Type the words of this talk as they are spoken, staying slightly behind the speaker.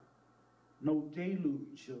no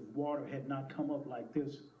deluge of water had not come up like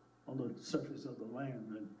this on the surface of the land.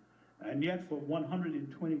 And yet for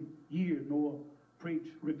 120 years, Noah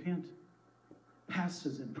preached, repent.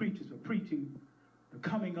 Pastors and preachers were preaching the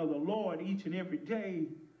coming of the Lord each and every day,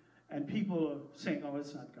 and people are saying, oh,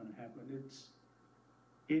 it's not going to happen.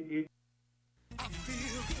 I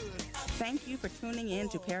feel good. Thank you for tuning in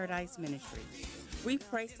to Paradise Ministry. We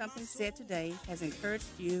pray something said today has encouraged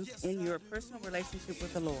you in your personal relationship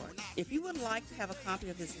with the Lord. If you would like to have a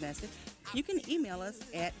copy of this message, you can email us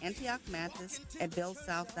at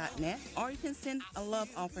antiochmathis@bellsouth.net, or you can send a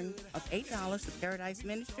love offering of $8 to Paradise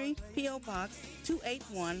Ministry, P.O. Box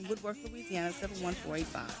 281, Woodworth, Louisiana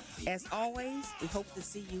 71485. As always, we hope to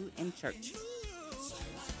see you in church.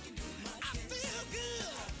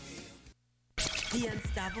 The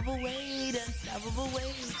unstoppable Wade, unstoppable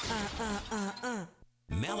Wade.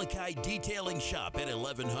 Malachi Detailing Shop at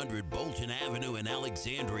 1100 Bolton Avenue in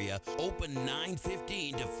Alexandria, open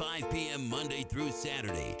 9:15 to 5 p.m. Monday through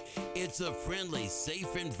Saturday. It's a friendly,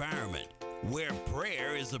 safe environment where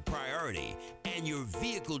prayer is a priority and your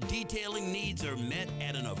vehicle detailing needs are met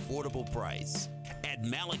at an affordable price. At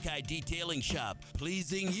Malachi Detailing Shop,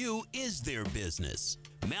 pleasing you is their business.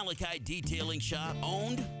 Malachi Detailing Shop,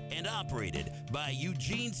 owned and operated by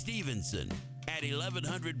Eugene Stevenson at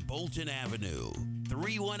 1100 Bolton Avenue.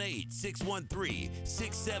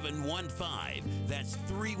 318-613-6715. That's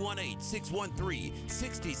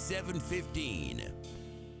 318-613-6715.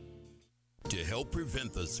 To help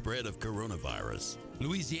prevent the spread of coronavirus,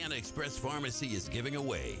 Louisiana Express Pharmacy is giving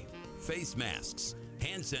away face masks,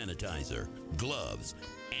 hand sanitizer, gloves,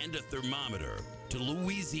 and a thermometer to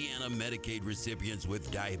Louisiana Medicaid recipients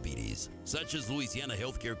with diabetes, such as Louisiana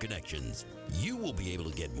Healthcare Connections. You will be able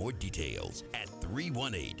to get more details at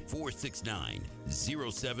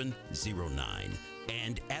 318-469-0709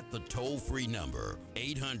 and at the toll-free number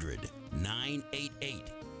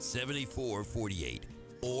 800-988-7448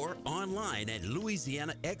 or online at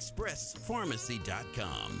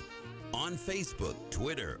LouisianaExpressPharmacy.com. On Facebook,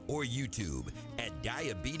 Twitter, or YouTube at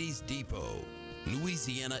Diabetes Depot.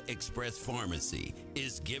 Louisiana Express Pharmacy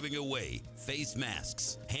is giving away face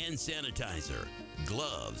masks, hand sanitizer,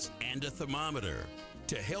 gloves, and a thermometer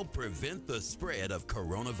to help prevent the spread of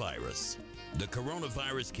coronavirus. The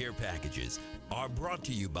coronavirus care packages are brought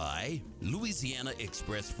to you by Louisiana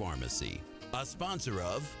Express Pharmacy, a sponsor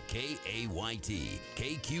of KAYT,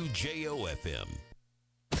 KQJO-FM.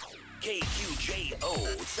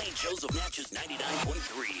 KQJO, St. Joseph Natchez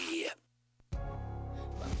 99.3.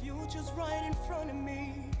 My future's right in front of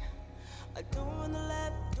me. A door on the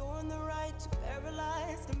left, door on the right, too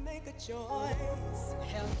paralyzed to make a choice.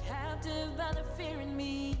 Held captive by the fear in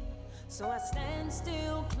me, so I stand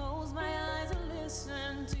still, close my eyes and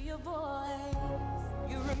listen to your voice.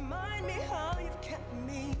 You remind me how you've kept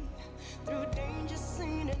me through danger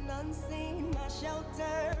seen and unseen, my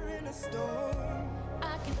shelter in a storm.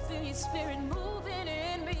 I can feel your spirit moving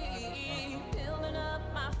in me, building up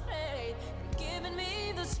my faith, giving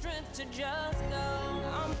me the strength to just go.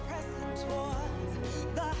 I'm pressing towards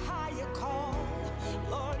the higher call.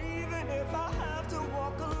 Lord, even if I have to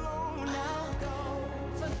walk alone, I'll go.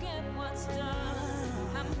 Forget what's done,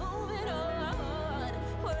 I'm moving on.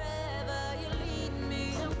 Wherever you lead me,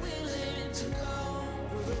 I'm willing to go.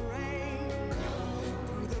 Through the rain,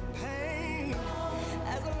 through the pain,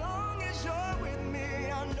 as long as you're with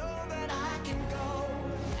me, I know that I can go.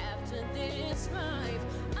 After this life,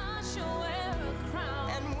 I shall wear a crown.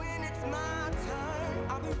 And when it's my turn,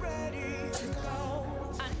 I'll be ready.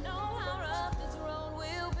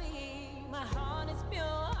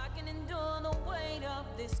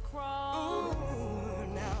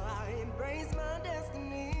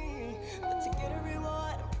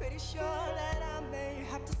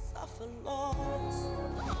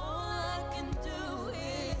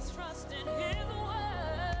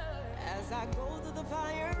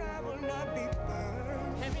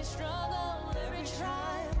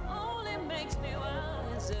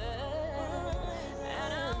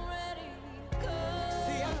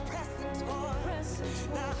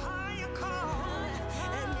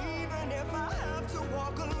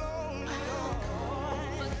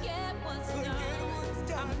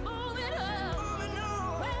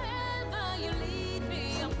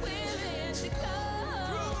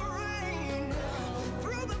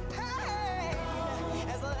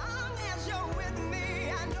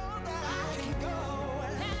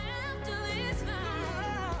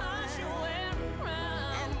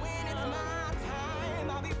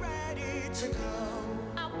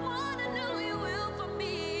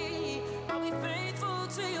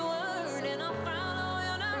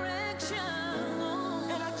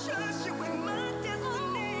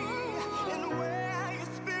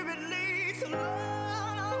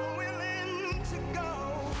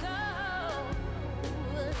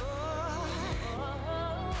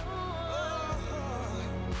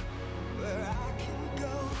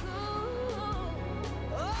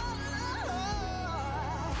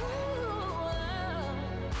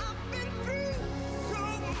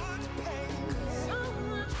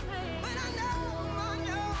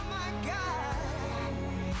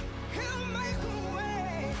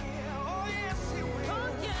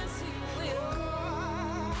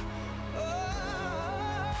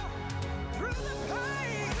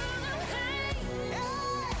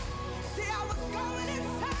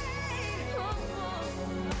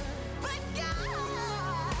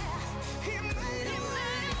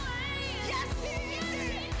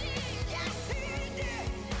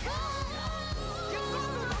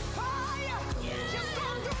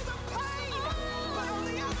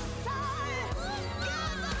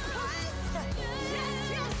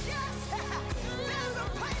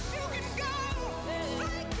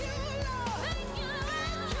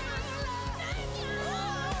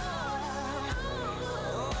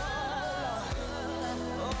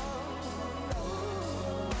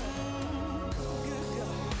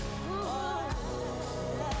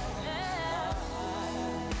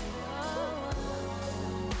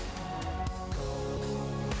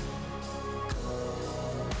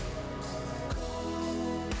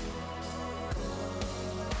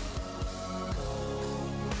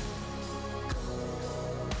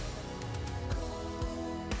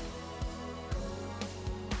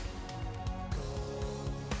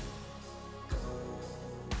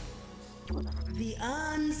 the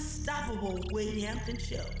unstoppable Wade Hampton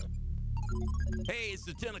Show. Hey, it's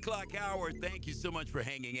the 10 o'clock hour. Thank you so much for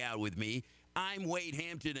hanging out with me. I'm Wade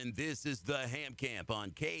Hampton, and this is the Ham Camp on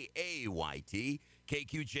KAYT,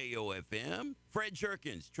 KQJO-FM. Fred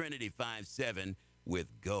Jerkins, Trinity 5-7 with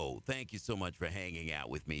Go. Thank you so much for hanging out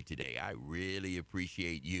with me today. I really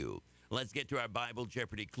appreciate you. Let's get to our Bible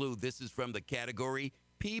Jeopardy clue. This is from the category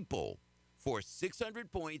People. For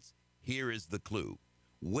 600 points, here is the clue.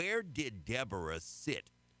 Where did Deborah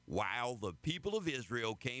sit while the people of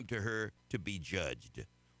Israel came to her to be judged?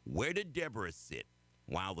 Where did Deborah sit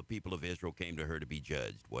while the people of Israel came to her to be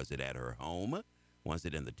judged? Was it at her home? Was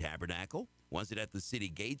it in the tabernacle? Was it at the city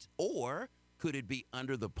gates? Or could it be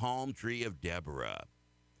under the palm tree of Deborah?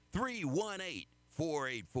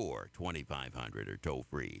 318-484-2500 or toll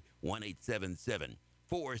free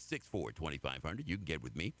 1-877-464-2500. You can get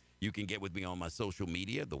with me. You can get with me on my social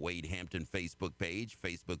media, the Wade Hampton Facebook page,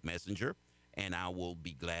 Facebook Messenger, and I will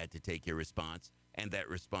be glad to take your response. And that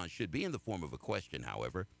response should be in the form of a question,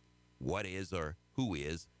 however. What is or who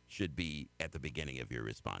is should be at the beginning of your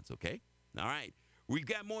response, okay? All right. We've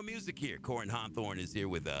got more music here. Corin Hawthorne is here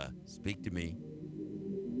with Speak to Me.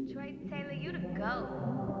 Troy Taylor, you to go.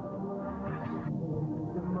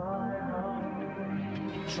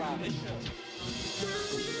 Try this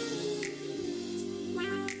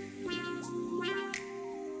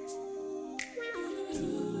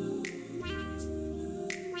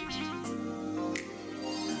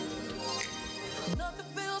Nothing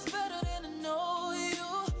feels better than to know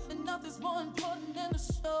you, and nothing's more important than to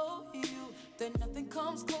show you that nothing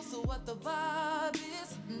comes close to what the vibe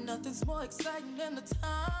is. Nothing's more exciting than the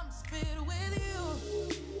time spent with you.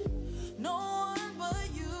 No one but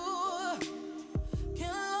you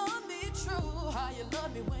can love me true. How you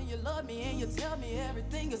love me when you love me and you tell me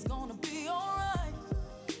everything is gonna be alright.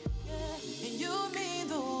 Yeah. And you mean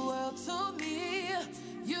the world to me.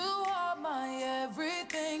 You are my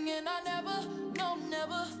everything, and I never, no,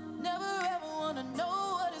 never, never ever wanna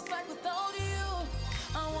know what it's like without you.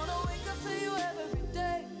 I wanna wake up to you every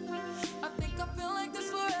day. I think I feel like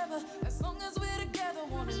this forever. As long as we're together,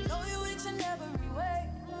 wanna know you each and every way.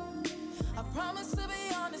 I promise to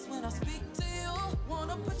be honest when I speak to you.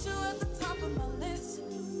 Wanna put you at the top of my list.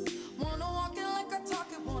 Wanna walk it like I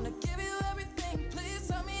talk it. Wanna give you everything. Please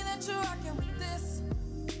tell me that you're rocking with this.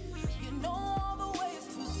 You know all the ways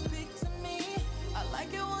to speak to me. I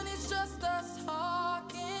like it when it's just us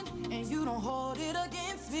talking, and you don't hold it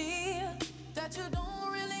against me. That you don't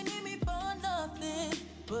really need me for nothing,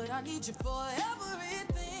 but I need you for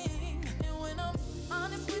everything. And when I'm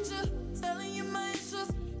honest with you, telling you my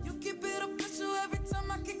issues, you keep it up with you every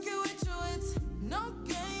time I kick it with you. It's no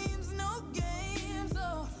games, no games.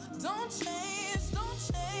 Oh, don't change,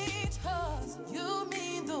 'cause you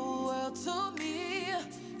mean the world to me.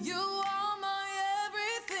 You are my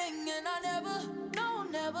everything, and I never, no,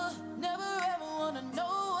 never, never ever wanna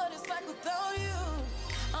know what it's like without you.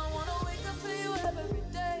 I wanna wake up to you every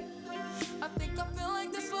day. I think I feel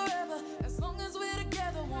like this forever. As long as we're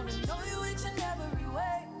together, wanna know you each and every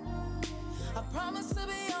way. I promise to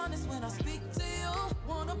be honest when I speak to you.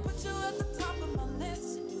 Wanna put you at the top of my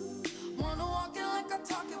list. Wanna walk it like I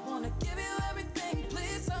talk it. Wanna give you everything.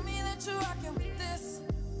 Please tell me that you're rocking with this.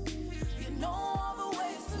 You know all the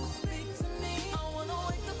ways to speak to me. I wanna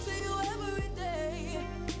wake up to you every day.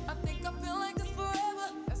 I think I feel like this forever.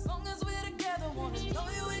 As long as we're together, wanna know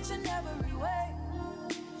you each and every way.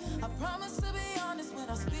 I promise to be honest when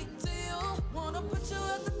I speak to you. Wanna put you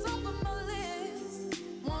at the top of my list.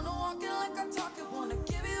 Wanna walk it like I talk it. Wanna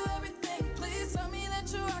give you everything. Please tell me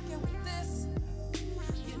that you're rocking with this.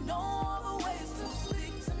 You know all the ways to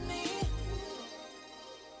speak to me.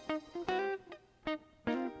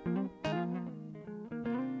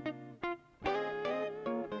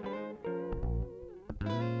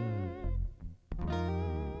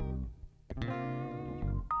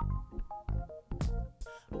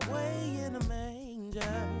 Away in a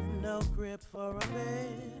manger, no crib for a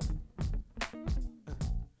bed.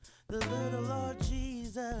 The little Lord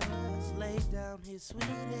Jesus laid down his sweet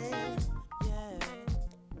head, yeah.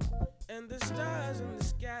 And the stars in the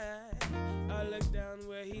sky, I looked down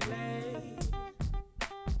where he lay.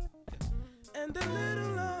 And the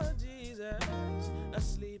little Lord Jesus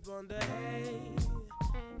asleep on the hay.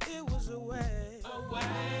 It was away,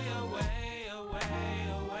 away, away, away,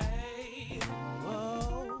 away.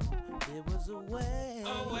 Whoa, it was away,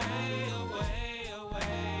 away, away,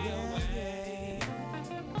 away, away.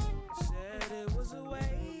 Said it was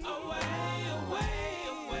away, away, away,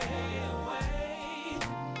 away, away.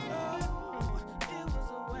 Oh, it was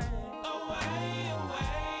away, away,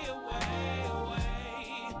 away, away,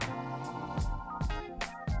 away.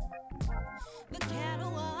 The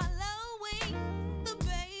cattle are lowing, the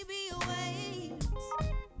baby waits.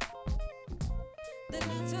 The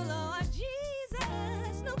little Lord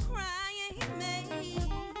Jesus, no crying he made.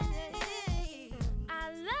 I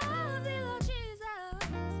love thee, Lord Jesus.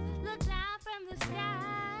 Look down from the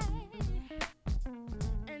sky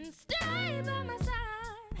and stay by my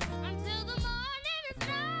side until the morning is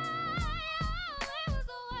nigh. Oh, it was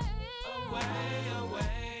away, Away,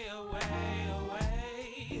 away, away,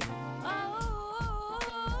 away. oh,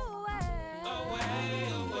 Away,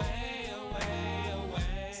 away, away,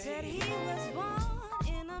 away. Said he was born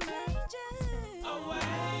in a manger.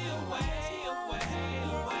 Away, away, away,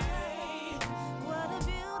 away. What a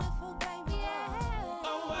beautiful baby.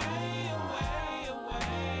 Yeah. Away, away,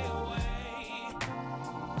 away, away.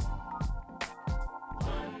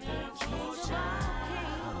 Wonderful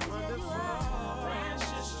child, wonderful,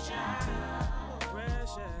 precious child,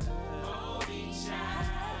 precious, holy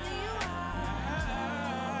child.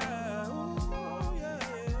 Ooh, yeah,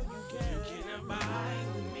 you can abide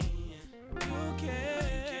with me. You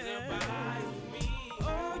can abide with me.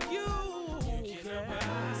 Oh, you can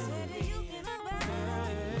abide with me. You can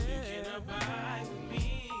abide with me.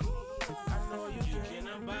 I know you can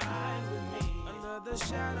abide with me. Under the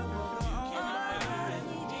shadow of the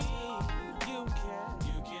Almighty. You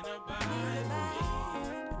can abide with me.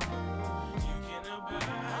 You can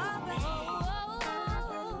abide with me.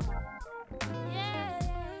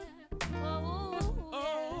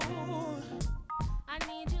 Oh, I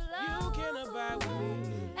need your you love. can abide with me.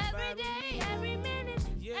 Every day, every minute,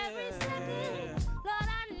 every second. Lord,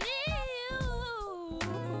 I need you.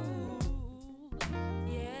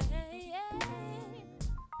 Yeah.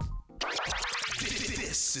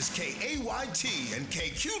 This is KAYT and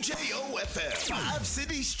KQJO-FM. 5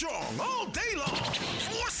 cities strong all day long.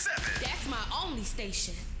 4-7. That's my only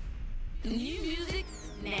station. New music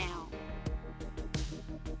now.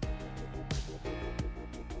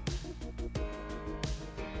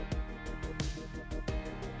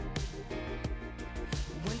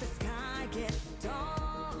 When the sky gets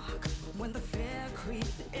dark, when the fear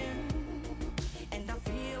creeps in, and I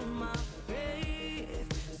feel my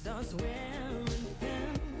faith starts wearing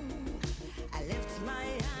thin, I lift my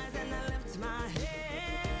eyes and I lift my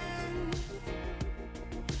hands,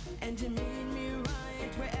 and you meet me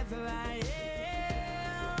right wherever I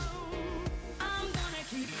am.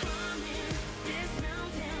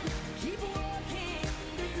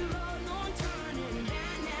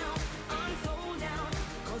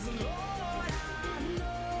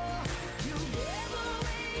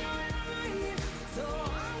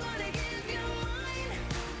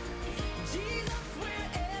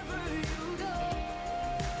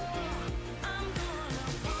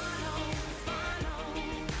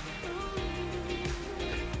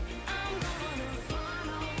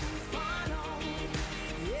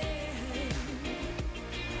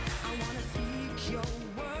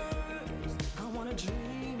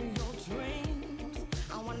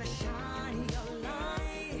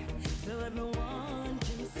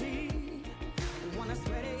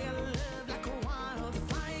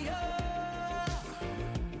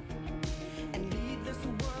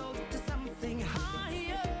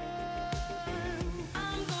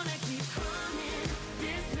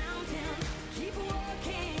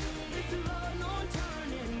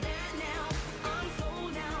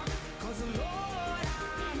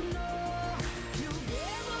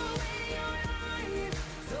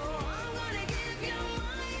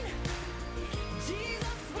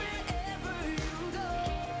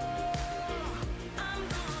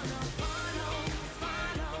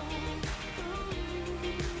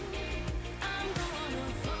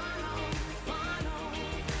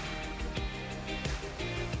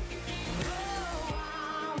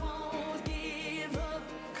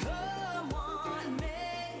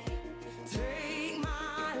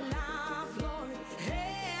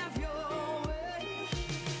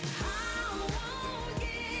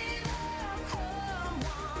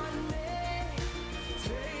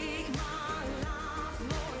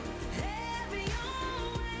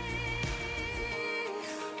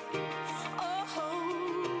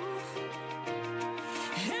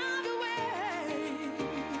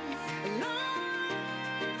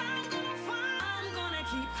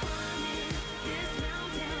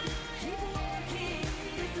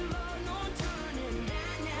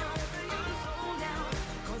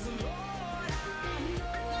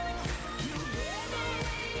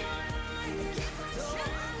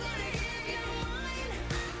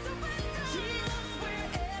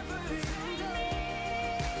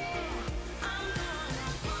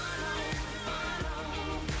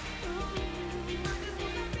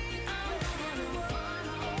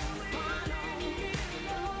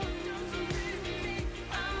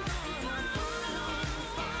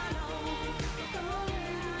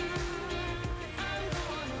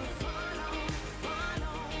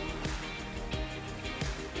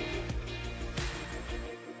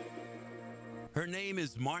 Her name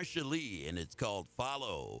is Marsha Lee, and it's called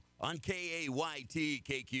Follow on KAYT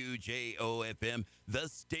KQJO FM, the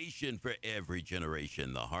station for every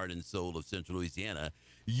generation, the heart and soul of Central Louisiana.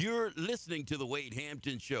 You're listening to the Wade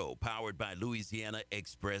Hampton Show, powered by Louisiana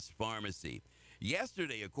Express Pharmacy.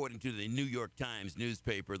 Yesterday, according to the New York Times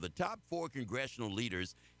newspaper, the top 4 congressional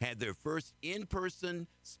leaders had their first in-person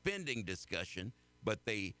spending discussion, but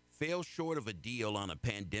they fell short of a deal on a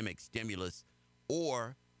pandemic stimulus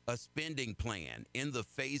or a spending plan in the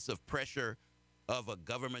face of pressure of a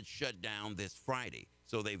government shutdown this Friday.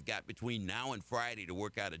 So they've got between now and Friday to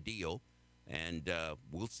work out a deal, and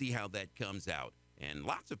we'll see how that comes out. And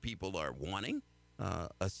lots of people are wanting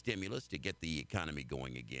a stimulus to get the economy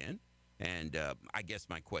going again. And I guess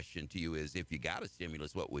my question to you is, if you got a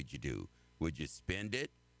stimulus, what would you do? Would you spend it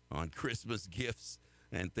on Christmas gifts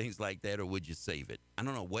and things like that, or would you save it? I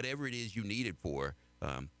don't know. Whatever it is you need it for,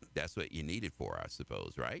 that's what you need it for, I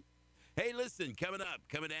suppose, right? Hey, listen, coming at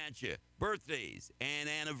you, birthdays and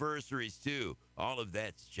anniversaries, too. All of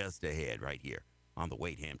that's just ahead right here on the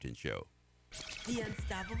Wade Hampton Show. The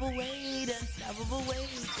unstoppable Wade, unstoppable Wade.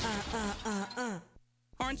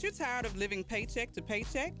 Aren't you tired of living paycheck to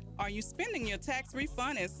paycheck? Are you spending your tax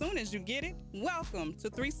refund as soon as you get it? Welcome to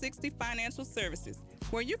 360 Financial Services,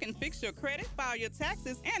 where you can fix your credit, file your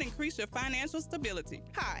taxes, and increase your financial stability.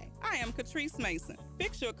 Hi, I am Catrice Mason.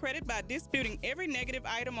 Fix your credit by disputing every negative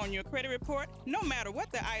item on your credit report. No matter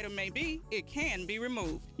what the item may be, it can be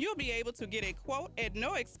removed. You'll be able to get a quote at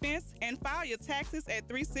no expense and file your taxes at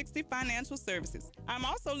 360 Financial Services. I'm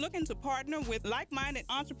also looking to partner with like-minded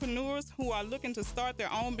entrepreneurs who are looking to start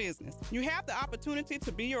their own business. You have the opportunity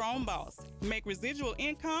to be your own boss, make residual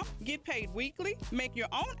income, get paid weekly, make your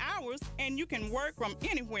own hours, and you can work from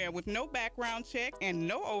anywhere with no background check and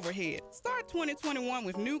no overhead. Start 2021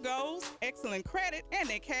 with new goals, excellent credit, and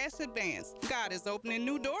a cash advance. God is opening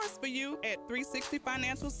new doors for you at 360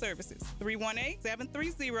 Financial Services,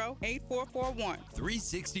 318-730-8441.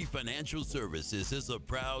 360 Financial Services is a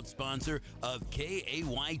proud sponsor of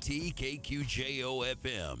KAYT KQJO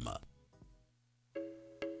FM.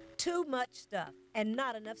 Too much stuff and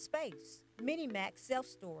not enough space. Minimax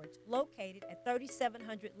Self-Storage, located at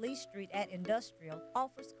 3700 Lee Street at Industrial,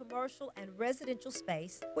 offers commercial and residential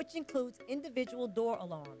space, which includes individual door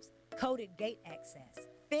alarms, coded gate access,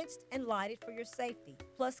 fenced and lighted for your safety,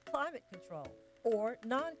 plus climate control or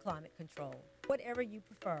non-climate control, whatever you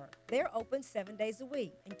prefer. They're open 7 days a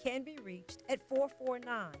week and can be reached at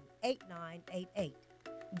 449-8988.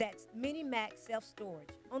 That's Minimax Self-Storage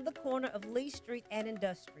on the corner of Lee Street and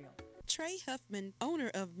Industrial. Trey Huffman, owner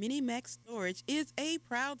of Minimax Storage, is a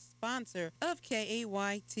proud sponsor of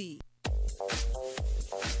KAYT.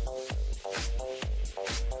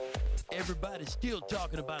 Everybody's still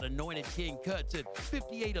talking about Anointed King Cuts at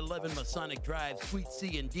 5811 Masonic Drive, Suite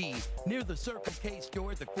C and D, near the Circle K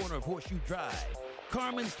store at the corner of Horseshoe Drive.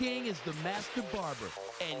 Carmen King is the master barber,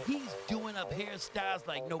 and he's doing up hairstyles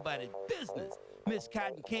like nobody's business. Miss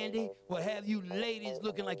Cotton Candy will have you ladies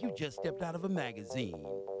looking like you just stepped out of a magazine.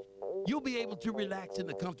 You'll be able to relax in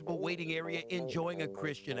the comfortable waiting area, enjoying a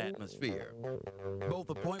Christian atmosphere. Both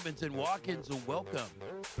appointments and walk-ins are welcome.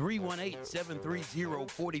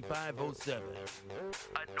 318-730-4507.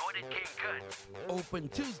 Anointed King Cuts. Open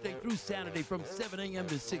Tuesday through Saturday from 7 a.m.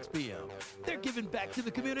 to 6 p.m. They're giving back to the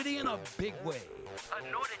community in a big way.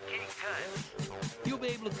 Anointed King Cuts. You'll be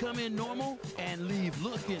able to come in normal and leave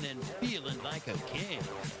looking and feeling like a king.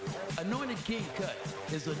 Anointed King Cuts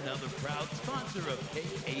is another proud sponsor of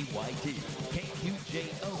KAYT,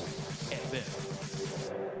 KQJO FM.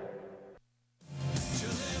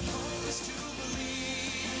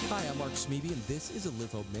 Hi, I'm Mark Smeby, and this is a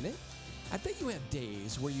Live Hope Minute. I bet you have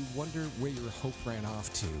days where you wonder where your hope ran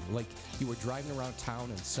off to, like you were driving around town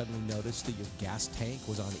and suddenly noticed that your gas tank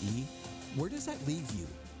was on E. Where does that leave you?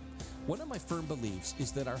 One of my firm beliefs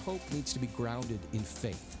is that our hope needs to be grounded in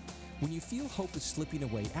faith. When you feel hope is slipping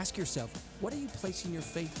away, ask yourself, what are you placing your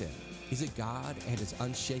faith in? Is it God and His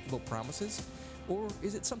unshakable promises? Or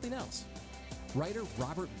is it something else? Writer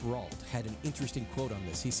Robert Brault had an interesting quote on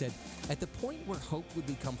this. He said, at the point where hope would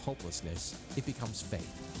become hopelessness, it becomes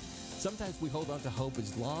faith. Sometimes we hold on to hope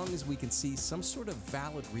as long as we can see some sort of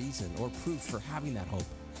valid reason or proof for having that hope.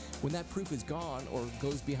 When that proof is gone or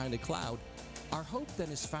goes behind a cloud, our hope then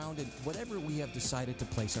is found in whatever we have decided to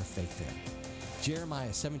place our faith in. Jeremiah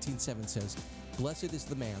 17:7 says, blessed is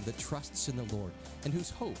the man that trusts in the Lord and whose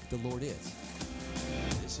hope the Lord is.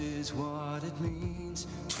 This is what it means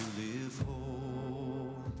to live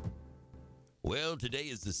whole. Well, today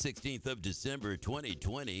is the 16th of December,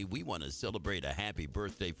 2020. We want to celebrate a happy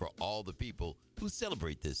birthday for all the people who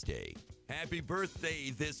celebrate this day. Happy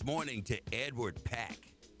birthday this morning to Edward Pack.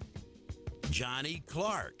 Johnny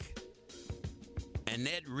Clark,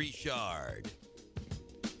 Annette Richard,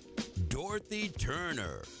 Dorothy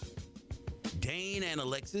Turner, Dane and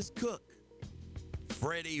Alexis Cook,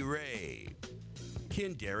 Freddie Ray,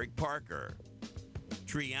 Kenderick Parker,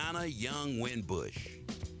 Triana Young Winbush,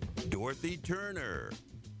 Dorothy Turner,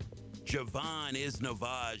 Javon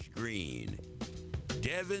Isnavaj Green,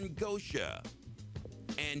 Devin Gosha,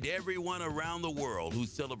 and everyone around the world who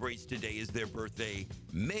celebrates today as their birthday.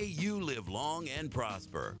 May you live long and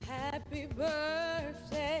prosper. Happy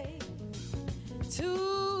birthday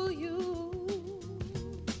to you.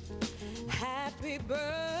 Happy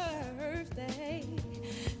birthday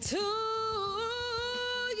to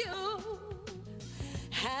you.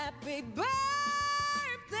 Happy birthday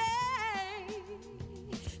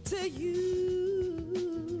to you.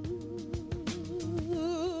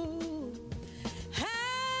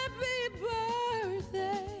 Happy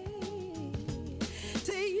birthday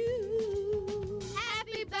to you.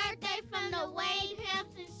 Happy birthday from the Wade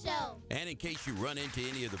Hampton Show. And in case you run into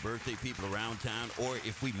any of the birthday people around town, or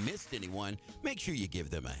if we missed anyone, make sure you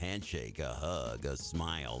give them a handshake, a hug, a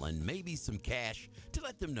smile, and maybe some cash to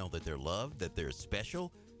let them know that they're loved, that they're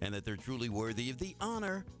special, and that they're truly worthy of the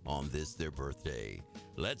honor on this, their birthday.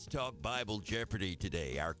 Let's talk Bible Jeopardy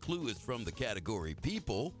today. Our clue is from the category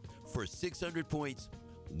People. For 600 points,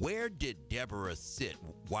 where did Deborah sit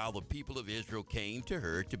while the people of Israel came to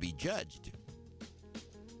her to be judged?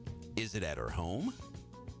 Is it at her home,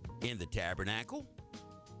 in the tabernacle,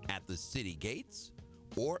 at the city gates,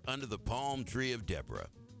 or under the palm tree of Deborah?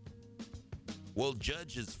 Well,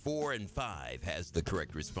 Judges 4 and 5 has the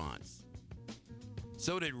correct response.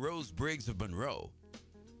 So did Rose Briggs of Monroe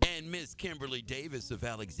and Miss Kimberly Davis of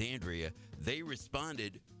Alexandria. They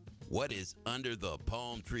responded, what is under the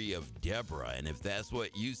palm tree of Deborah? And if that's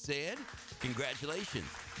what you said, congratulations.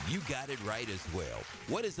 You got it right as well.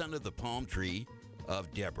 What is under the palm tree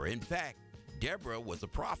of Deborah? In fact, Deborah was a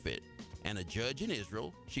prophet and a judge in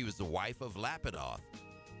Israel. She was the wife of Lapidoth,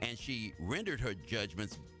 and she rendered her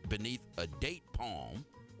judgments beneath a date palm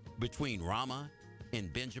between Ramah in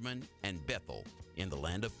Benjamin and Bethel in the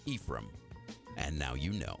land of Ephraim. And now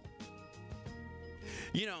you know.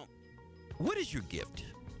 You know, what is your gift?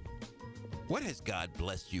 What has God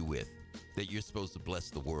blessed you with that you're supposed to bless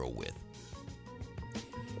the world with?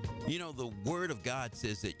 You know, the Word of God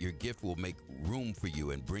says that your gift will make room for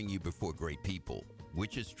you and bring you before great people,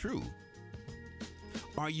 which is true.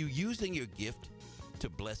 Are you using your gift to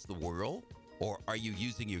bless the world, or are you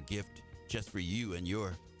using your gift just for you and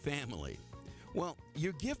your family? Well,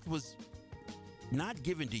 your gift was not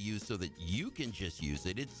given to you so that you can just use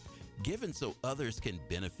it. It's given so others can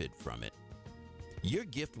benefit from it. Your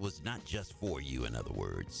gift was not just for you, in other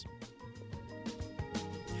words.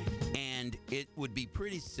 And it would be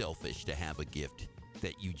pretty selfish to have a gift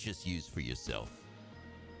that you just use for yourself.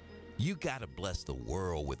 You got to bless the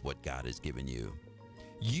world with what God has given you.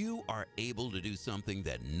 You are able to do something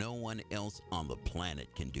that no one else on the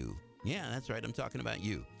planet can do. Yeah, that's right. I'm talking about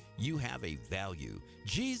you. You have a value.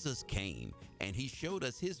 Jesus came and he showed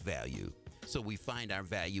us his value, so we find our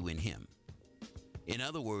value in him. In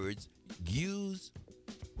other words, use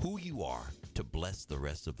who you are to bless the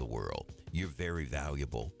rest of the world. You're very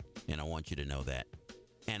valuable, and I want you to know that.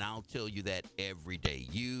 And I'll tell you that every day.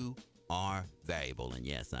 You are valuable, and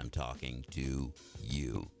yes, I'm talking to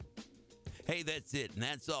you. Hey, that's it, and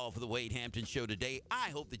that's all for the Wade Hampton Show today. I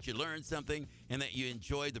hope that you learned something and that you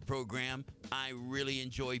enjoyed the program. I really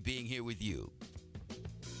enjoy being here with you.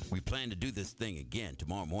 We plan to do this thing again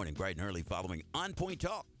tomorrow morning, bright and early, following On Point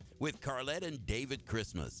Talk with Carlette and David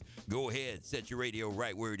Christmas. Go ahead, set your radio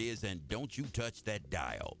right where it is, and don't you touch that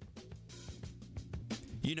dial.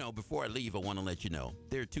 You know, before I leave, I want to let you know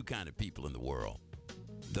there are two kinds of people in the world.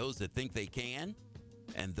 Those that think they can,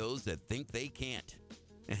 and those that think they can't.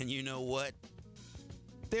 And you know what?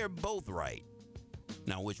 They're both right.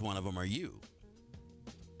 Now, which one of them are you?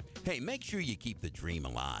 Hey, make sure you keep the dream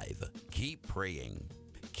alive. Keep praying.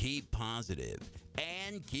 Keep positive.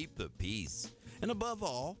 And keep the peace. And above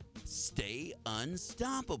all, stay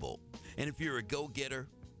unstoppable. And if you're a go-getter,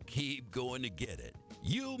 keep going to get it.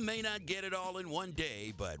 You may not get it all in one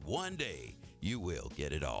day, but one day you will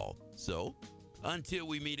get it all. So, until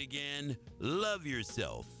we meet again, love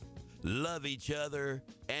yourself. Love each other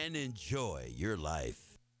and enjoy your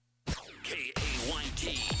life. KAYT,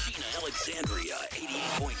 Gina Alexandria,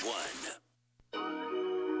 88.1.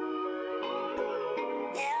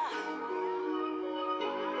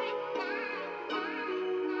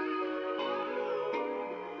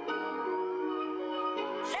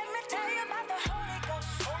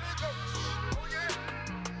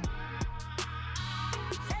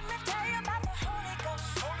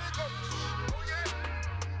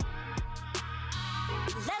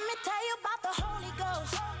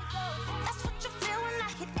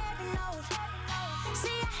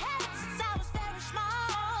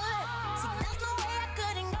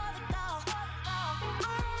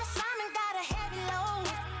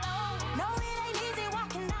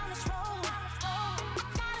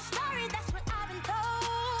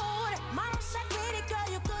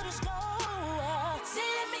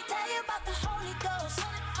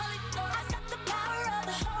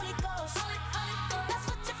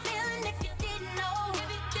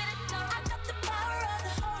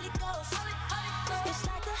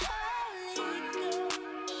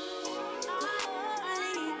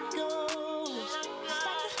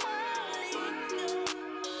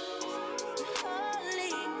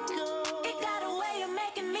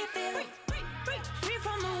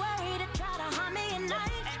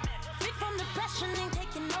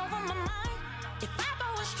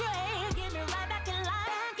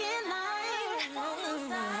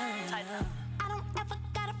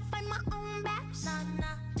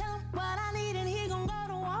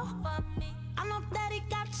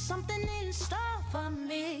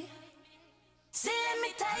 let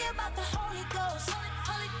me tell you about the Holy Ghost.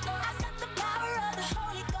 Holy Ghost. I got the power of the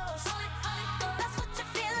Holy Ghost. Holy Ghost. That's what you're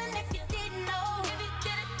feeling if you didn't know. If you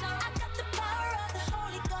didn't know. I got the power of the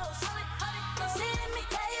Holy Ghost. Holy Ghost. See, let me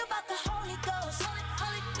tell you about the Holy Ghost.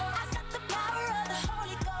 Holy Ghost. I got the power of the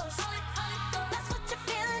Holy Ghost. Holy Ghost. That's what you're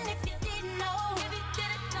feeling if you didn't know. If you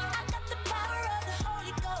didn't know. I got the power of the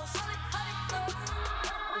Holy Ghost. Holy Ghost.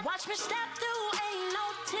 Watch me step through, ain't no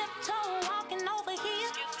tiptoe walking over here.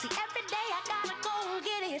 See, every day I gotta go and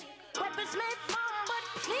get it. Weapons may fall, but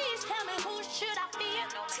please tell me who should I fear?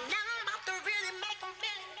 See, now I'm about to really make them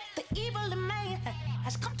feel it. The evil in man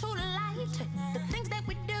has come to the light. The things that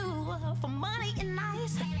we do for money and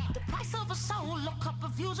nice. The price of a soul, a couple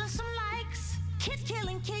views and some likes. Kids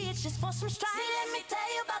killing kids just for some strikes. See, let me tell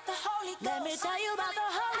you about the Holy Ghost. Let me tell you about the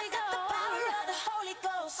Holy Ghost. I got the power of the Holy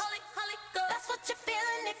Ghost. Holy Ghost. That's what you're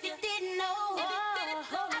feeling if you didn't know. If you didn't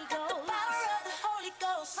know. I got the power of the Holy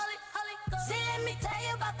Ghost. Holy Ghost. See, let me tell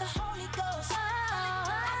you about the Holy Ghost. I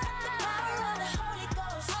got the power of the Holy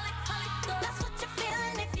Ghost. Holy Ghost. That's what you're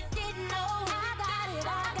feeling if you didn't know. I got it.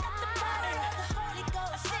 I got the power of the Holy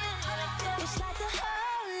Ghost. It's like the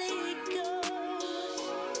Holy Ghost.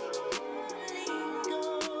 Holy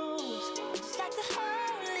Ghost. It's like the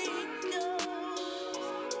Holy Ghost.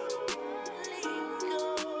 Holy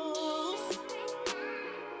Ghost.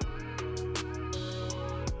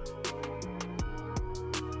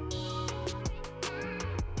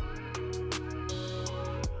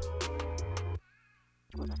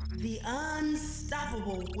 The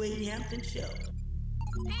Unstoppable Wade Hampton Show.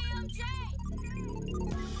 PMJ.